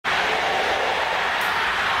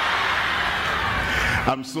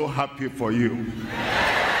I'm so happy for you.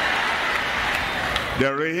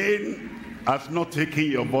 The rain has not taken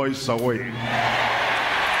your voice away.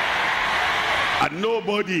 And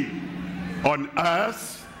nobody on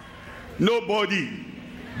earth, nobody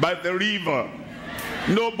by the river,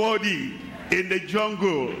 nobody in the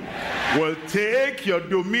jungle will take your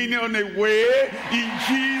dominion away in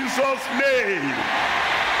Jesus' name.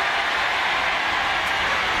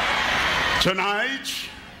 Tonight,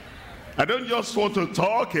 I don't just want to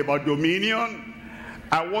talk about dominion,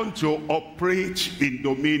 I want to operate in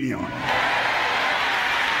dominion.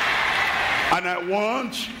 And I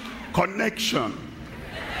want connection.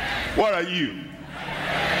 Where are you?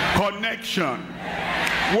 Connection.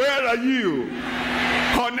 Where are you?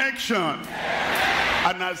 Connection.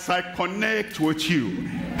 And as I connect with you,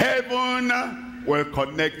 heaven will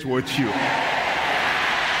connect with you.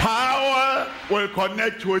 Power will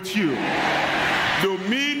connect with you.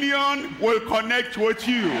 Dominion will connect with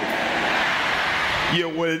you. You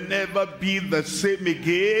will never be the same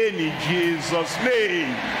again in Jesus'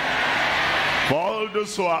 name. For all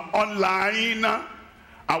those who are online,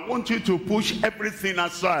 I want you to push everything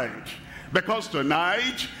aside, because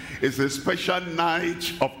tonight is a special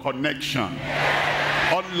night of connection.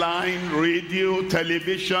 Online, radio,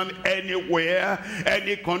 television, anywhere,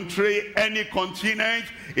 any country, any continent,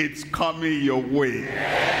 it's coming your way.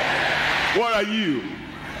 What are you?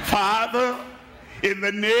 Father, in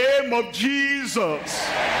the name of Jesus,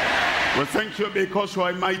 we thank you because you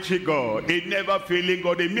are a mighty God, a never-failing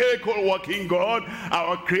God, a miracle-working God,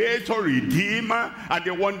 our Creator, Redeemer, and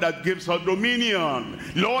the one that gives us dominion.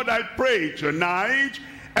 Lord, I pray tonight,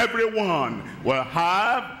 everyone will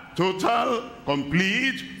have total,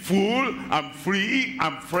 complete, full, and free,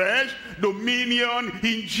 and fresh dominion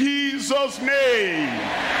in Jesus' name.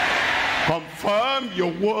 Confirm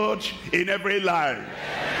your word in every life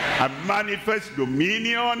and manifest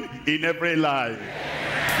dominion in every life.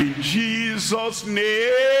 In Jesus'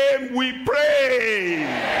 name we pray.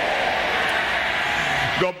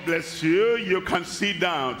 God bless you. You can sit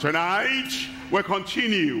down. Tonight we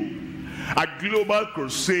continue a global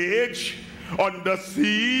crusade on the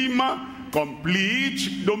theme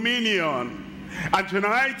complete dominion. And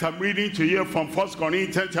tonight I'm reading to you from 1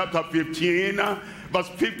 Corinthians chapter 15 verse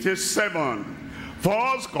 57.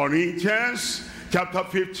 1 Corinthians chapter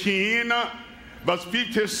 15 verse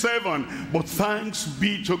 57. But thanks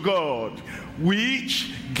be to God,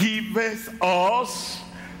 which giveth us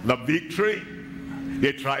the victory,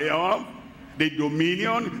 the triumph, the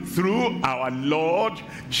dominion through our Lord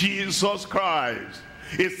Jesus Christ.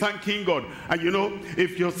 Is thanking God. And you know,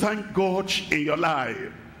 if you thank God in your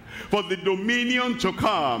life for the dominion to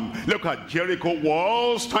come, look at Jericho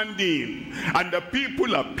walls standing, and the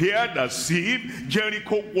people appeared as if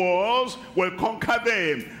Jericho walls will conquer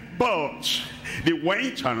them. But they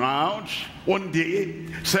went around one day,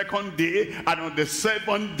 second day, and on the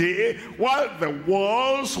seventh day, while the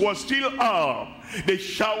walls were still up, they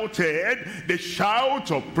shouted the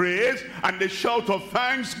shout of praise and the shout of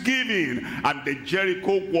thanksgiving, and the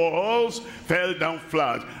Jericho walls fell down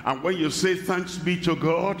flat. And when you say thanks be to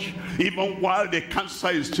God, even while the cancer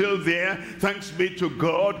is still there, thanks be to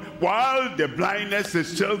God. While the blindness is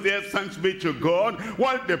still there, thanks be to God.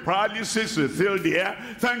 While the paralysis is still there,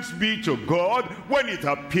 thanks be to God. When it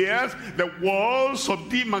appears the walls of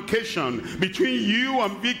demarcation between you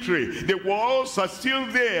and victory, the walls are still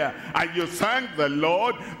there, and you thank the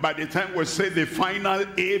Lord, by the time we say the final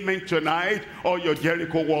amen tonight, all your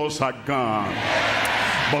Jericho walls are gone.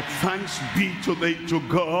 But thanks be to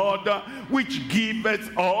God, which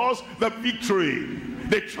giveth us the victory,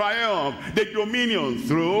 the triumph, the dominion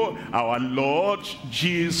through our Lord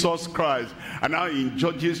Jesus Christ. And now in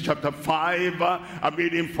Judges chapter 5, I'm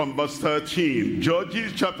reading from verse 13.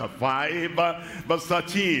 Judges chapter 5, verse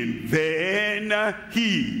 13. Then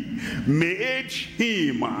he made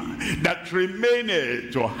him that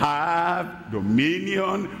remained to have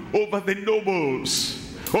dominion over the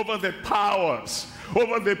nobles, over the powers,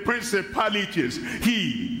 over the principalities.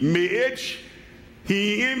 He made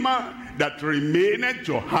him that remained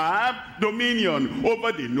to have dominion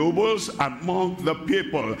over the nobles among the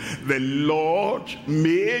people. The Lord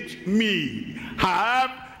made me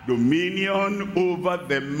have dominion over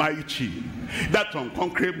the mighty, that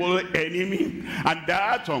unconquerable enemy, and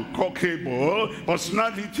that unconquerable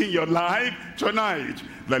personality in your life. Tonight,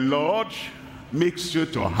 the Lord makes you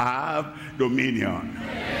to have dominion.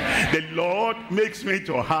 The Lord makes me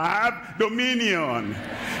to have dominion.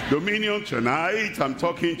 Dominion tonight, I'm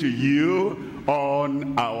talking to you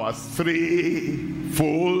on our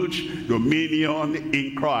threefold dominion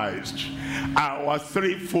in Christ. Our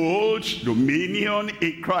threefold dominion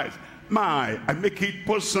in Christ. I make it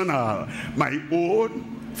personal. My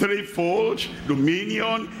own threefold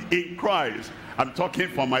dominion in Christ. I'm talking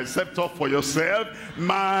for myself, talk for yourself.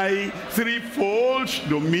 My threefold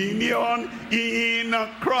dominion in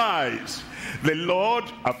Christ. The Lord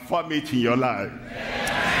affirm it in your life.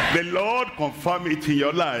 The Lord confirm it in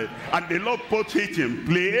your life. And the Lord put it in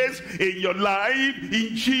place in your life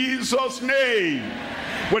in Jesus' name.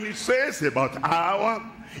 When it says about our,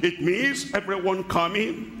 it means everyone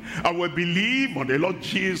coming and will believe on the Lord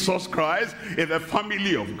Jesus Christ in the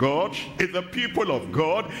family of God, in the people of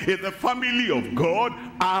God, in the family of God,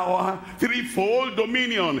 our threefold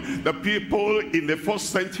dominion. The people in the first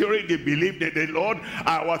century, they believed in the Lord,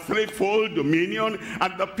 our threefold dominion.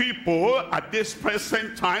 And the people at this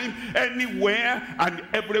present time, anywhere and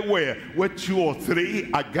everywhere, where two or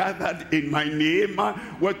three are gathered in my name,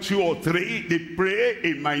 where two or three they pray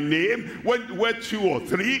in my name, where two or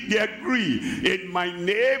three they agree in my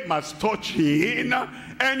name as touching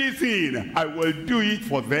anything, I will do it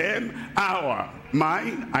for them. Our,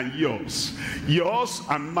 mine, and yours. Yours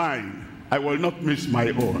and mine. I will not miss my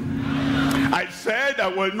own. I said I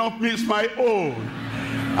will not miss my own.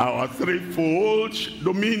 Our threefold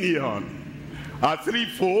dominion. Our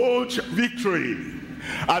threefold victory.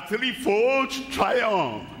 Our threefold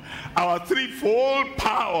triumph. Our threefold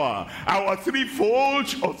power. Our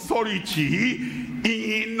threefold authority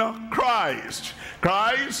in Christ.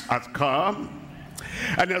 Christ has come,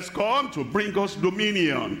 and has come to bring us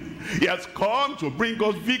dominion. He has come to bring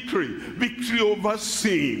us victory. Victory over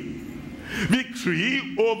sin.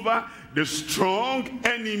 Victory over the strong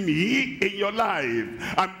enemy in your life.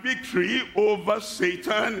 And victory over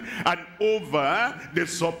Satan and over the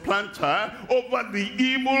supplanter, over the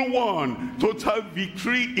evil one. Total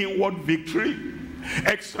victory. Inward victory.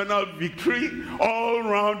 External victory,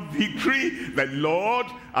 all-round victory. The Lord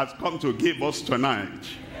has come to give us tonight.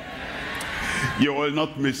 You will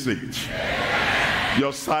not miss it.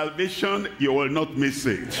 Your salvation, you will not miss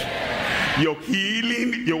it. Your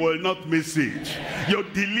healing, you will not miss it. Your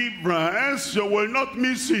deliverance, you will not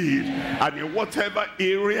miss it. And in whatever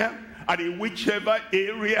area, and in whichever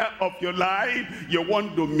area of your life you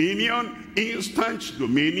want dominion, instant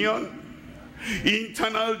dominion,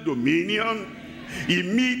 internal dominion,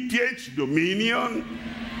 immediate dominion,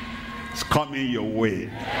 it's coming your way.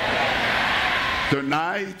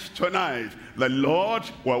 Tonight, the Lord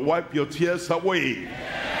will wipe your tears away.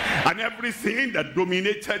 And everything that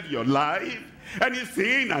dominated your life,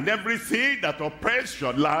 anything and everything that oppressed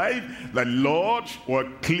your life, the Lord will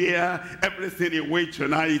clear everything away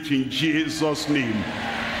tonight in Jesus' name.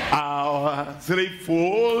 Our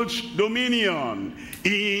threefold dominion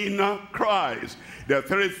in Christ. There are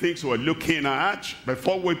three things we're looking at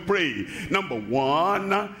before we pray. Number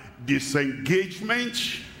one, disengagement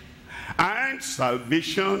and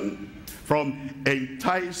salvation from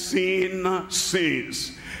enticing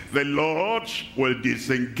sins. The Lord will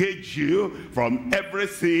disengage you from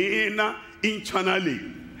everything internally,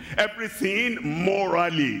 everything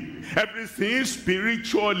morally, everything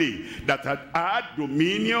spiritually that had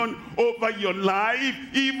dominion over your life,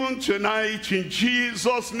 even tonight in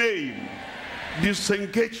Jesus' name.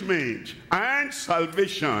 Disengagement and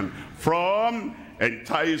salvation from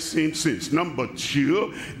enticing sins. Number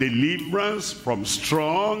two, deliverance from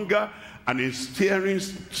strong and ensnaring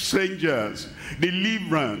strangers.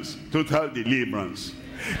 Deliverance, total deliverance.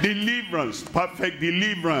 Deliverance, perfect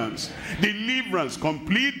deliverance. Deliverance,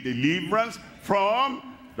 complete deliverance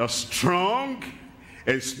from the strong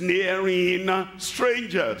ensnaring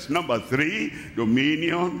strangers. Number three,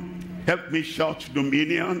 dominion. Help me shout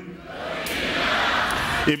dominion.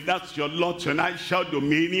 If that's your Lord tonight, shout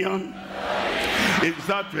dominion. Is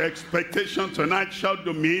that your expectation tonight? Shout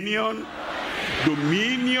dominion.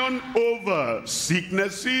 Dominion over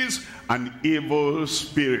sicknesses and evil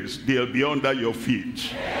spirits. They'll be under your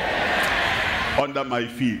feet. Under my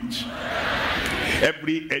feet.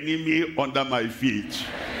 Every enemy under my feet.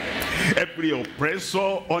 Every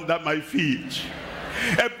oppressor under my feet.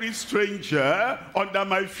 Every stranger under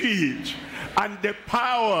my feet. And the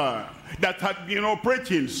power that had been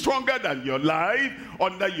operating stronger than your life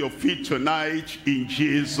under your feet tonight in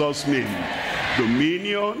Jesus' name.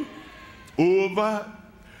 Dominion over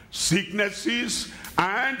sicknesses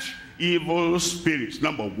and evil spirits.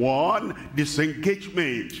 Number one,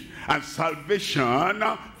 disengagement and salvation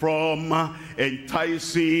from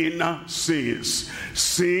enticing sins.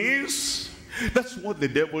 Sins, that's what the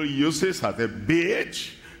devil uses as a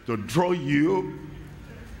bait to draw you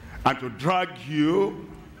and to drag you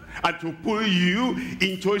and to pull you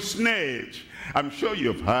into a snare. I'm sure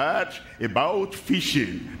you've heard about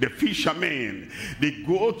fishing. The fishermen, they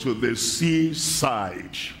go to the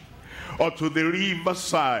seaside or to the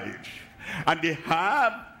riverside. And they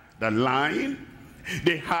have the line,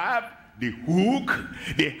 they have the hook,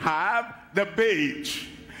 they have the bait.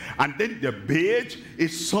 And then the bait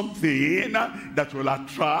is something that will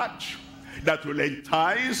attract, that will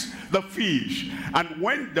entice the fish. And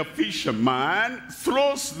when the fisherman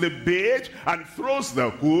throws the bait and throws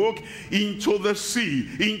the hook into the sea,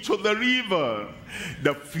 into the river,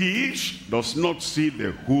 the fish does not see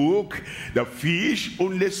the hook, the fish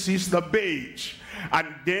only sees the bait. And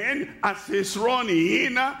then as he's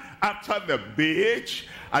running after the bait,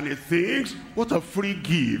 and he thinks, what a free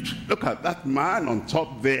gift. Look at that man on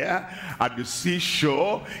top there at the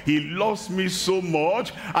seashore. He loves me so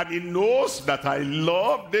much, and he knows that I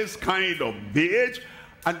love this kind of bait.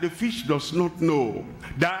 And the fish does not know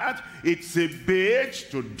that it's a bait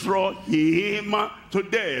to draw him to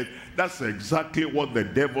death. That's exactly what the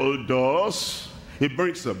devil does. He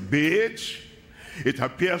brings a bait. It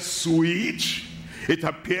appears sweet. It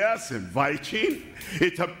appears inviting,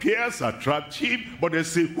 it appears attractive, but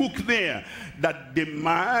there's a hook there that the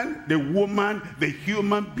man, the woman, the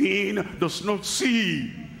human being does not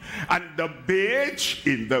see. And the bait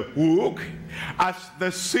in the hook, as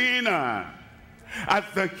the sinner, as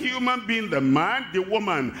the human being, the man, the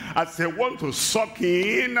woman, as they want to suck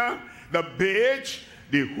in the bait,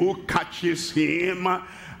 the hook catches him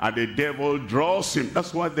and the devil draws him.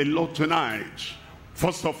 That's why the Lord tonight,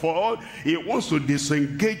 first of all, he wants to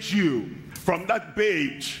disengage you from that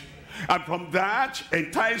bait and from that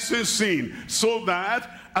enticing sin, so that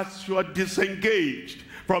as you are disengaged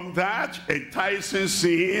from that enticing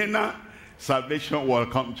sin, salvation will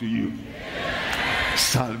come to you.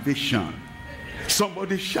 Salvation.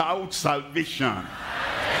 Somebody shout salvation.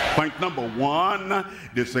 Point number one,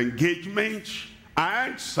 disengagement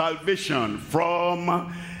and salvation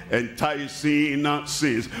from enticing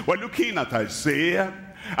sins. We're looking at Isaiah,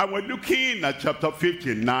 and we're looking at chapter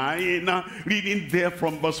 59, reading there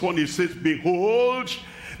from verse 1. It says, behold,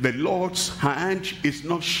 the Lord's hand is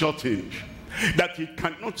not shortened, that he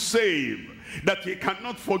cannot save, that he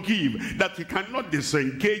cannot forgive, that he cannot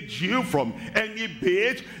disengage you from any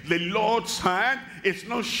bait. The Lord's hand is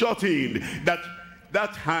not shortened,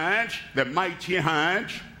 that hand, the mighty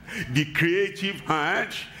hand, the creative hand,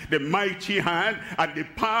 the mighty hand, and the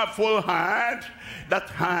powerful hand, that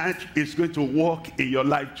hand is going to work in your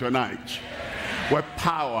life tonight. With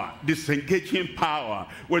power, disengaging power,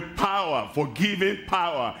 with power, forgiving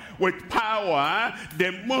power, with power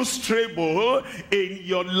demonstrable in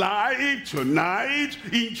your life tonight,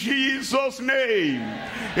 in Jesus' name.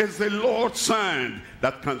 It's the Lord's hand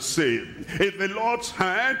that can save. It's the Lord's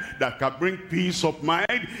hand that can bring peace of mind.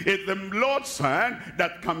 It's the Lord's hand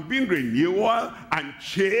that can bring renewal and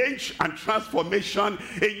change and transformation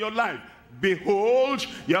in your life. Behold,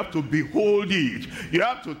 you have to behold it. You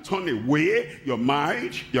have to turn away your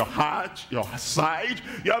mind, your heart, your side.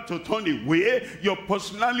 You have to turn away your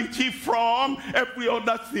personality from every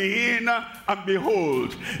other thing, and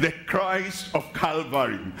behold the Christ of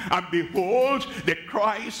Calvary, and behold the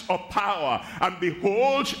Christ of power, and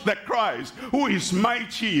behold the Christ who is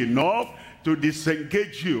mighty enough to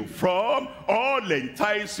disengage you from all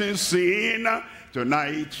enticing sin.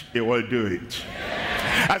 Tonight, it will do it.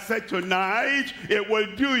 I said tonight, it will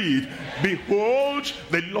do it. Behold,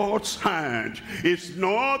 the Lord's hand is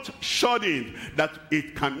not shortened, that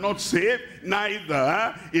it cannot save,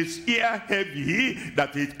 neither is ear heavy,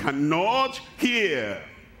 that it cannot hear.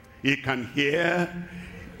 It can hear,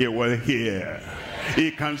 it will hear.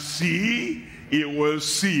 It can see, it will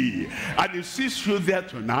see. And it sees you there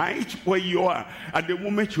tonight where you are. And the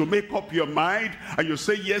moment you make up your mind and you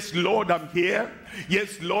say, yes, Lord, I'm here.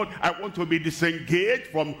 Yes, Lord, I want to be disengaged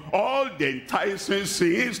from all the enticing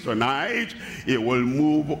sins tonight, it will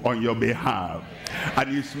move on your behalf. And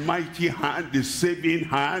his mighty hand, the saving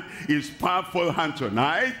hand, his powerful hand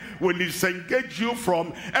tonight will disengage you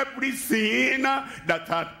from everything that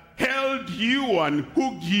had held you and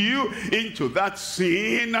hooked you into that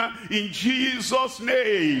sin, in Jesus'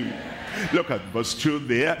 name. Look at verse 2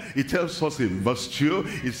 there. It tells us in verse 2,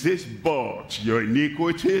 it says, but your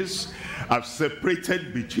iniquities have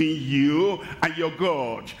separated between you and your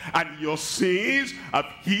God, and your sins have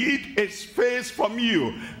hid his face from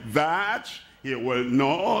you, that he will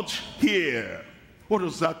not hear. What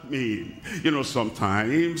does that mean? You know,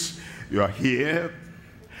 sometimes you are here,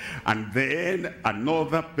 and then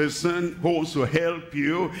another person who wants to help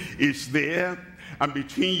you is there, and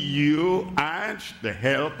between you and the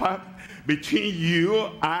helper, between you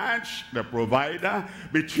and the provider,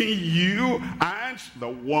 between you and the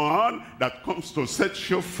one that comes to set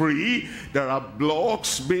you free, there are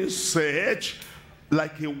blocks being set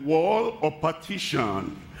like a wall or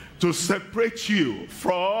partition to separate you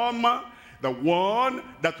from the one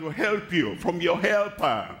that will help you, from your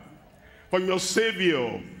helper, from your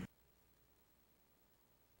Savior.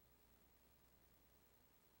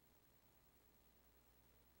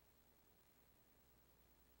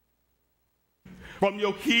 From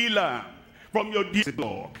your healer, from your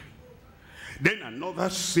block. Then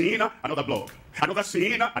another sin, another block. Another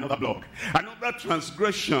sin, another block. Another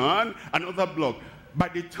transgression, another block. By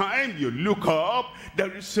the time you look up,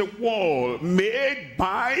 there is a wall made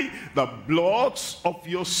by the blocks of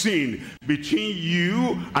your sin between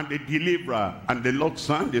you and the deliverer. And the Lord's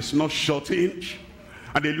hand is not shortened,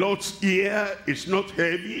 and the Lord's ear is not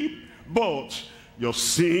heavy, but your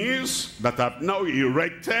sins that have now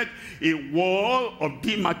erected a wall of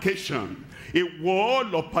demarcation, a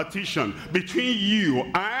wall of partition between you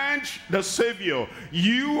and the Savior,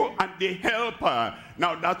 you and the helper.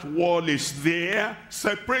 Now that wall is there,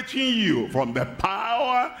 separating you from the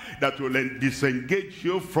power that will disengage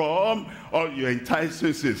you from all your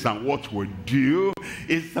enticences. And what we do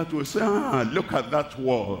is that we say, look at that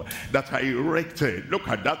wall that I erected. Look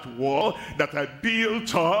at that wall that I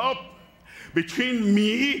built up between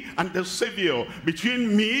me and the Savior,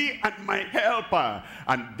 between me and my helper.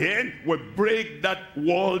 And then we break that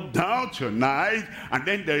wall down tonight, and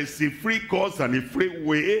then there is a free course and a free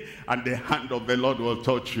way, and the hand of the Lord will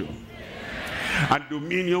touch you. And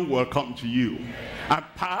dominion will come to you, and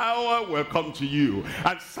power will come to you,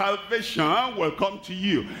 and salvation will come to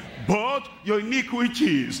you. But your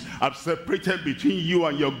iniquities have separated between you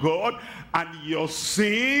and your God, and your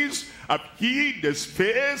sins have hid his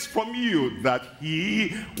face from you, that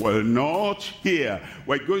he will not hear.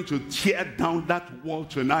 We're going to tear down that wall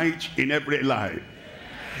tonight in every life.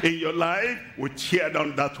 In your life, we tear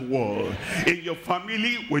down that wall. In your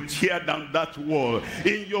family, we tear down that wall.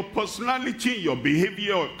 In your personality, your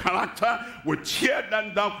behavior, your character, we tear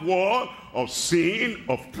down that wall of sin,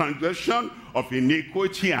 of transgression, of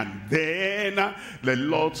iniquity, and then the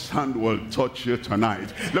Lord's hand will touch you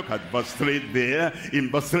tonight. Look at verse 3 there. In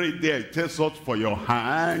verse 3 there, it tells us, for your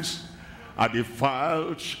hands are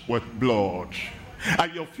defiled with blood,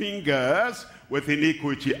 and your fingers with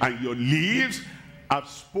iniquity, and your lips have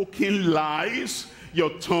spoken lies, your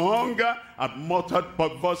tongue have muttered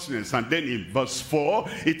perverseness. And then in verse 4,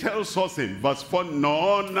 it tells us in verse 4,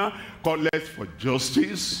 none calleth for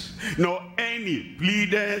justice, nor any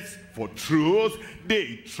pleadeth for truth.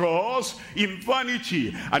 They trust in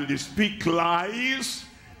vanity, and they speak lies.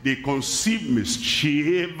 They conceive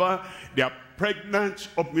mischief. They are pregnant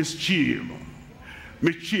of mischief.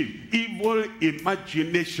 Mischief, evil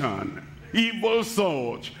imagination, evil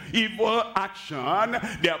thought, evil action.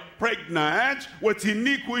 They are pregnant with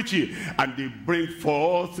iniquity, and they bring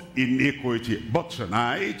forth iniquity. But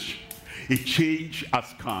tonight, a change has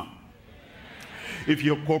come. If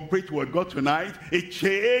you cooperate with God tonight, a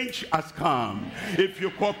change has come. If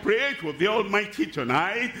you cooperate with the Almighty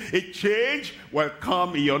tonight, a change will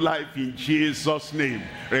come in your life in Jesus' name.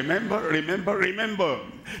 Remember, remember, remember.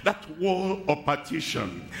 That wall of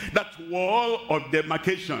partition, that wall of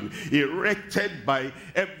demarcation erected by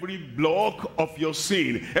every block of your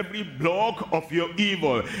sin, every block of your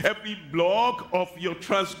evil, every block of your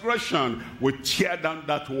transgression, will tear down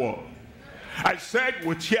that wall. I said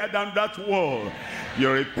we tear down that wall.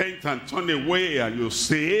 You repent and turn away, and you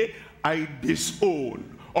say, I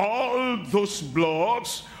disown all those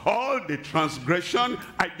blocks, all the transgression,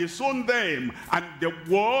 I disown them, and the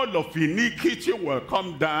wall of iniquity will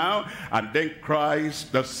come down. And then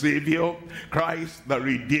Christ the Savior, Christ the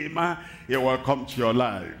Redeemer, he will come to your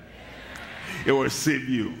life. He will save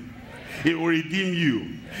you. He will redeem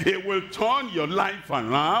you. He will turn your life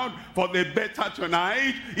around for the better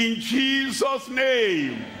tonight in Jesus'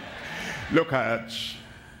 name. Look at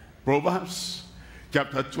Proverbs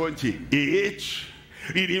chapter 28,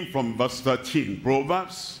 reading from verse 13.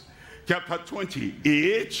 Proverbs chapter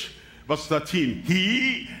 28, verse 13.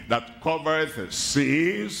 He that covereth his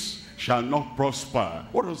sins shall not prosper.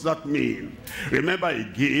 What does that mean? Remember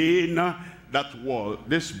again that wall,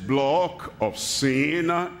 this block of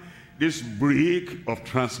sin, this brick of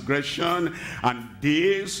transgression, and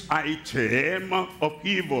this item of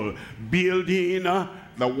evil, building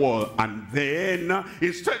the wall. And then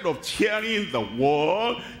instead of tearing the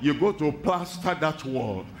wall, you go to plaster that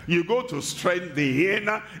wall. You go to strengthen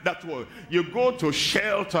that wall. You go to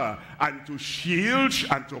shelter and to shield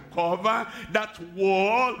and to cover that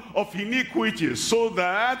wall of iniquity, so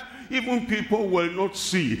that even people will not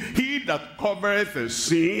see. He that covereth a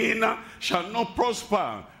sin shall not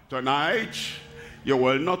prosper. Tonight, you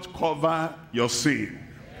will not cover your sin.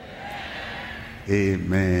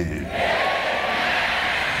 Amen.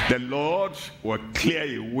 The Lord will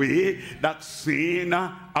clear away that sin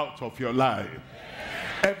out of your life.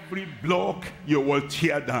 Every block you will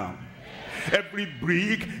tear down. Every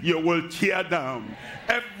brick you will tear down.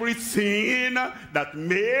 Everything that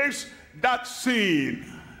makes that sin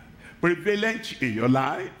prevalent in your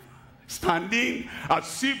life, standing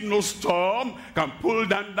as if no storm can pull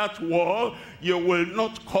down that wall, you will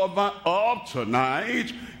not cover up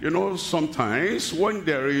tonight. You know, sometimes when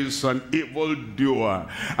there is an evil doer,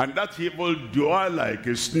 and that evil doer, like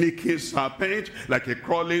a sneaking serpent, like a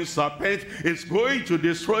crawling serpent, is going to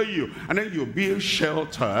destroy you. And then you build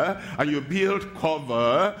shelter and you build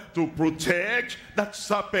cover to protect that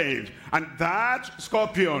serpent and that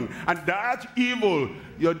scorpion and that evil.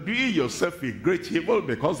 You're doing yourself a great evil,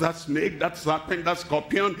 because that snake, that serpent, that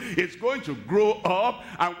scorpion is going to grow up.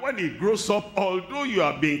 And when it grows up, although you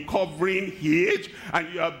have been covering it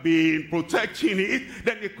and you have been protecting it,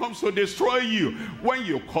 then it comes to destroy you. When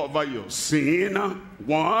you cover your sin,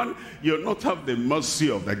 one, you'll not have the mercy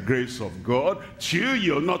of the grace of God. Two,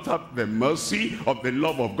 you'll not have the mercy of the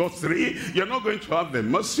love of God. Three, you're not going to have the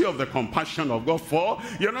mercy of the compassion of God. Four,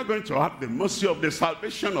 you're not going to have the mercy of the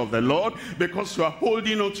salvation of the Lord, because you are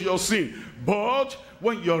holding on to your sin. But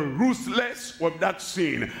when you're ruthless with that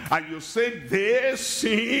sin and you say this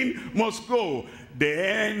sin must go,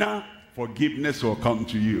 then forgiveness will come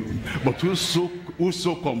to you. But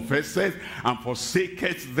whoso confesseth and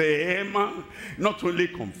forsaketh them, not only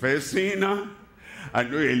confessing. I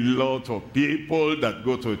know a lot of people that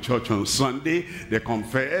go to church on Sunday, they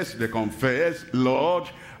confess, Lord,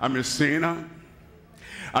 I'm a sinner.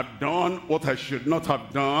 I've done what I should not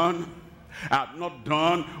have done. I have not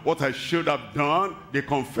done what I should have done. They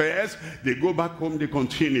confess, they go back home, they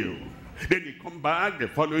continue. Then they come back the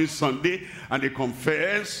following Sunday and they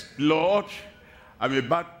confess, Lord, I'm a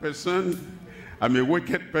bad person, I'm a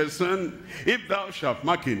wicked person. If thou shalt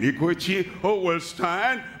mark iniquity, who will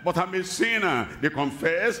stand? But I'm a sinner. They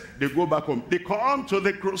confess, they go back home. They come to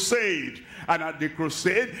the crusade. And at the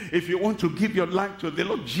crusade, if you want to give your life to the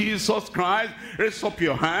Lord Jesus Christ, raise up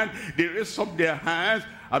your hand. They raise up their hands.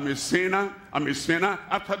 I'm a sinner, I'm a sinner.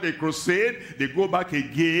 After the crusade, they go back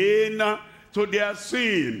again to their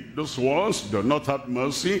sin. Those ones do not have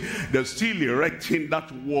mercy. They're still erecting that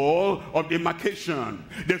wall of demarcation.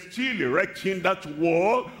 They're still erecting that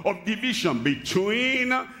wall of division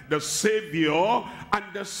between the Savior and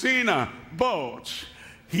the sinner. But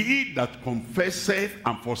he that confesseth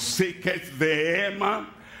and forsaketh them,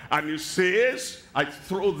 and he says, I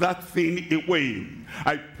throw that thing away.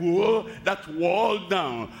 I pull that wall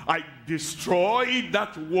down. I destroy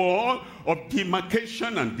that wall of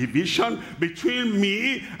demarcation and division between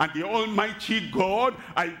me and the Almighty God.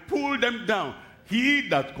 I pull them down. He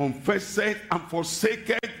that confesseth and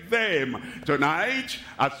forsaketh them. Tonight,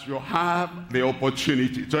 as you have the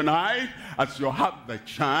opportunity, tonight, as you have the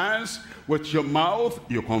chance, with your mouth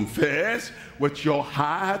you confess, with your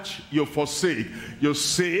heart you forsake. You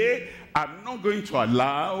say, I'm not going to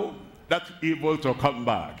allow that evil to come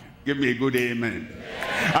back. Give me a good amen.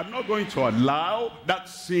 I'm not going to allow that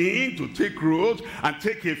sin to take root and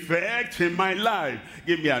take effect in my life.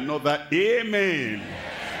 Give me another amen.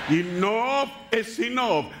 Enough is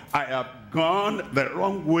enough. I have gone the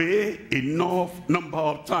wrong way enough number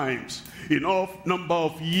of times, enough number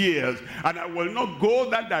of years, and I will not go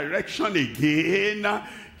that direction again.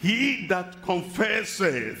 He that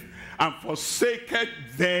confesseth and forsaketh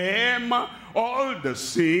them, all the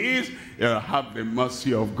sins, have the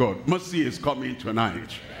mercy of God. Mercy is coming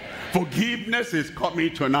tonight. Forgiveness is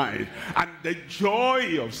coming tonight. And the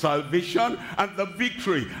joy of salvation and the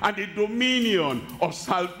victory and the dominion of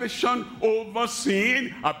salvation over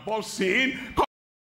sin, above sin,